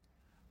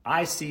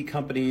I see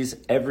companies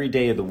every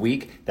day of the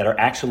week that are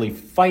actually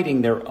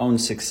fighting their own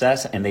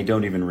success and they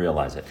don't even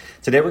realize it.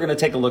 Today we're going to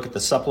take a look at the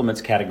supplements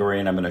category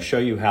and I'm going to show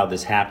you how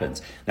this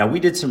happens. Now we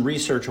did some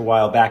research a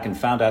while back and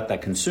found out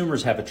that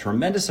consumers have a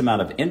tremendous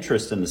amount of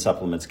interest in the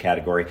supplements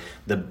category.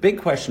 The big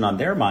question on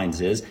their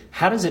minds is,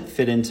 how does it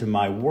fit into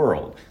my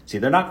world? See,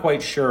 they're not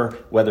quite sure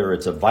whether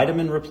it's a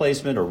vitamin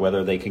replacement or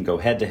whether they can go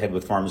head to head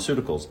with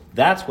pharmaceuticals.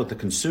 That's what the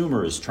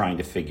consumer is trying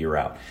to figure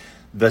out.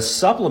 The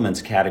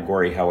supplements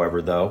category,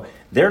 however, though,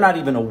 they're not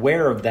even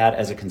aware of that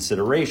as a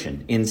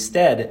consideration.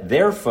 Instead,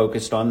 they're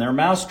focused on their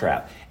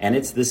mousetrap, and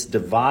it's this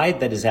divide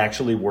that is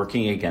actually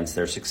working against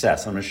their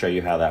success. I'm going to show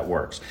you how that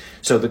works.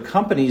 So the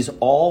companies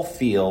all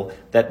feel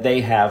that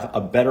they have a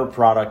better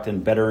product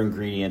and better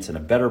ingredients and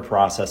a better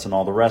process and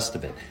all the rest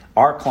of it.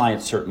 Our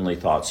clients certainly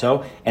thought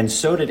so, and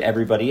so did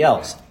everybody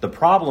else. The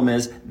problem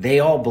is they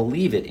all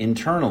believe it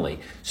internally.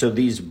 So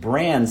these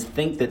brands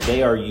think that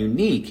they are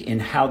unique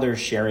in how they're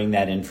sharing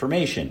that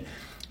information.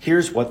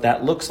 Here's what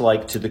that looks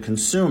like to the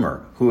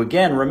consumer, who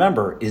again,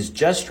 remember, is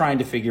just trying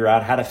to figure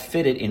out how to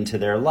fit it into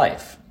their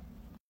life.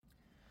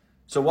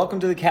 So welcome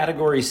to the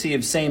category C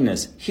of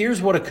sameness. Here's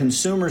what a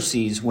consumer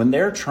sees when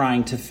they're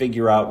trying to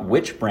figure out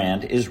which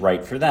brand is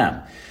right for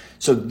them.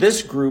 So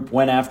this group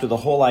went after the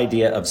whole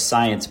idea of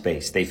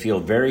science-based. They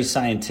feel very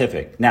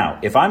scientific. Now,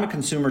 if I'm a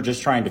consumer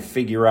just trying to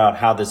figure out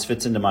how this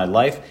fits into my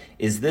life,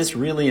 is this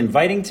really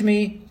inviting to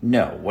me?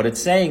 No. What it's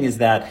saying is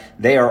that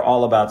they are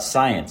all about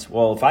science.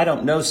 Well, if I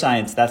don't know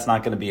science, that's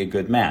not going to be a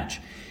good match.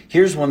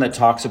 Here's one that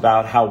talks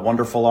about how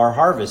wonderful our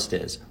harvest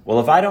is.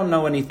 Well, if I don't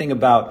know anything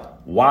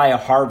about why a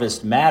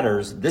harvest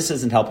matters, this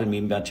isn't helping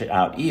me much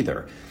out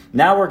either.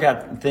 Now we've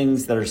got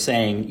things that are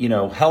saying,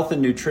 health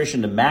and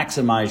nutrition to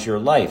maximize your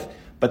life.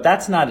 But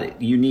that's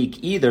not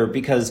unique either,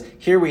 because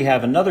here we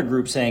have another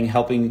group saying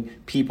helping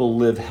people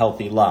live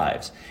healthy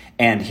lives.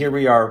 And here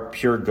we are,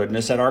 pure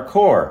goodness at our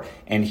core.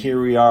 And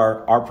here we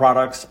are, our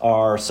products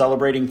are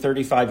celebrating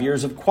 35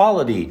 years of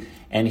quality.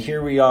 And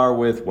here we are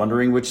with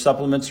wondering which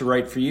supplements are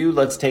right for you.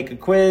 Let's take a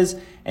quiz.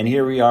 And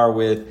here we are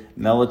with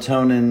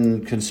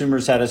melatonin, consumer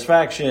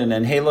satisfaction.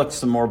 And hey, look,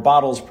 some more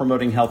bottles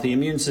promoting healthy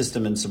immune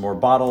system, and some more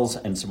bottles,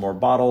 and some more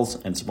bottles,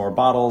 and some more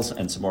bottles,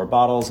 and some more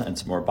bottles, and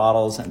some more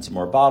bottles, and some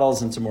more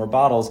bottles, and some more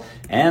bottles,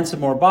 and some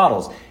more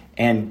bottles.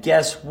 And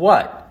guess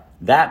what?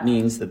 That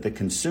means that the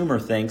consumer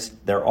thinks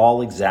they're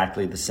all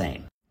exactly the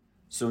same.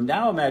 So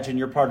now imagine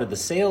you're part of the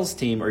sales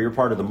team or you're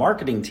part of the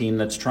marketing team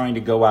that's trying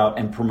to go out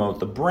and promote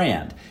the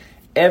brand.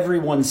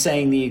 Everyone's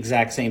saying the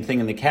exact same thing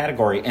in the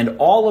category, and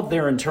all of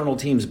their internal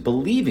teams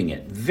believing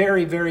it,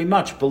 very, very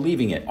much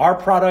believing it. Our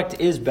product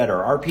is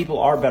better, our people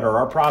are better,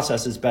 our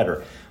process is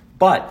better.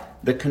 But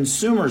the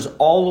consumer's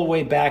all the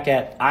way back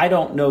at, I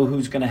don't know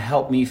who's going to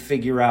help me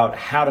figure out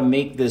how to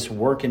make this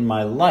work in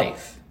my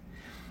life.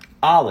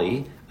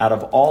 Ali, out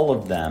of all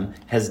of them,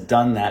 has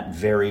done that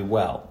very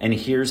well, and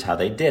here's how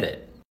they did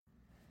it.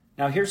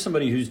 Now here's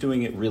somebody who's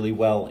doing it really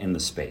well in the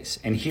space,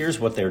 and here's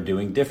what they're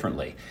doing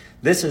differently.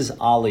 This is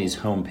Ali's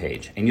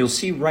homepage, and you'll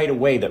see right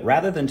away that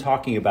rather than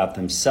talking about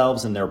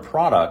themselves and their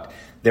product,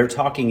 they're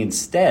talking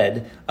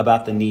instead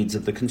about the needs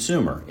of the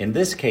consumer. In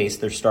this case,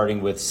 they're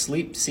starting with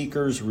Sleep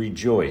Seekers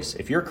Rejoice.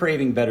 If you're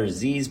craving better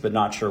Z's but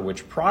not sure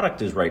which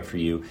product is right for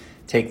you,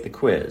 take the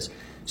quiz.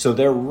 So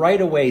they're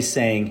right away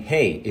saying,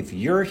 hey, if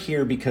you're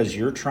here because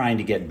you're trying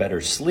to get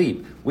better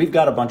sleep, we've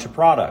got a bunch of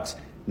products.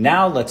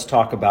 Now let's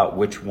talk about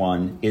which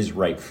one is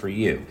right for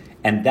you.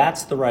 And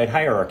that's the right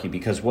hierarchy,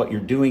 because what you're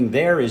doing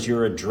there is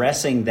you're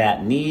addressing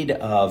that need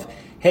of,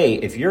 hey,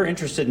 if you're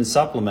interested in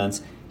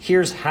supplements,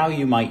 here's how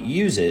you might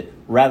use it,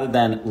 rather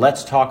than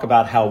let's talk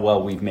about how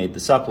well we've made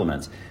the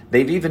supplements.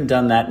 They've even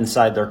done that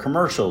inside their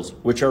commercials,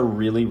 which are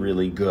really,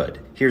 really good.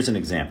 Here's an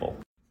example.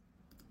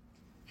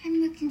 I'm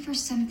looking for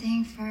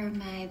something for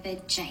my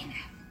vagina.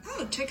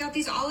 Oh, check out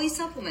these Ollie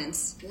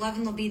supplements. Love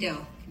and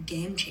Libido.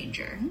 Game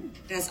changer.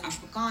 It has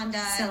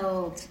ashwagandha.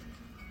 Sold.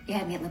 You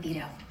had me at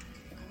libido.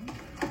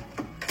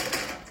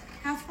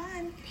 Have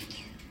fun. Thank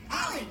you.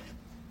 Ollie!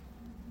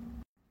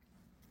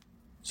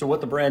 So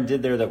what the brand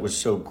did there that was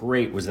so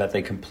great was that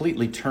they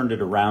completely turned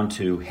it around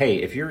to, hey,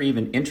 if you're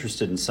even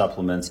interested in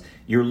supplements,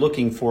 you're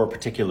looking for a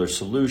particular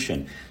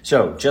solution.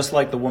 So just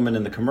like the woman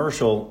in the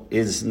commercial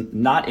is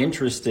not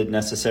interested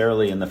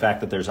necessarily in the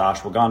fact that there's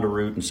ashwagandha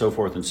root and so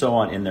forth and so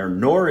on in there,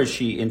 nor is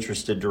she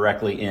interested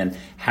directly in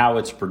how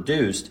it's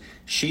produced.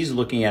 She's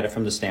looking at it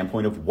from the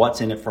standpoint of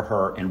what's in it for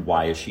her and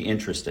why is she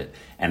interested.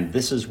 And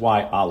this is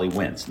why Ali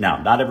wins.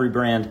 Now, not every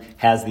brand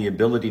has the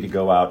ability to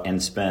go out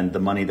and spend the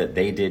money that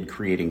they did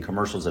creating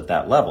commercials at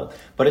that level,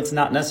 but it's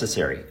not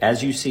necessary.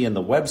 As you see in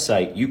the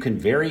website, you can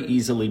very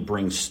easily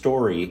bring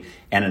story,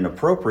 and an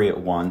appropriate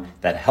one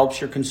that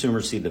helps your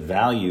consumers see the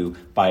value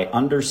by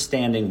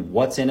understanding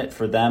what's in it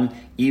for them,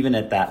 even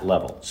at that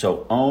level.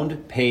 So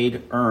owned,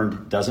 paid,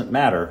 earned doesn't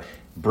matter.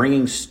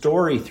 Bringing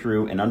story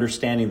through and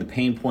understanding the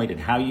pain point and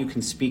how you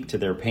can speak to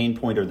their pain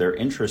point or their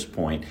interest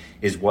point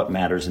is what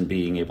matters in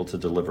being able to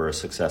deliver a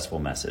successful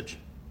message.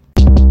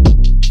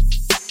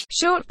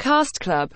 Shortcast Club.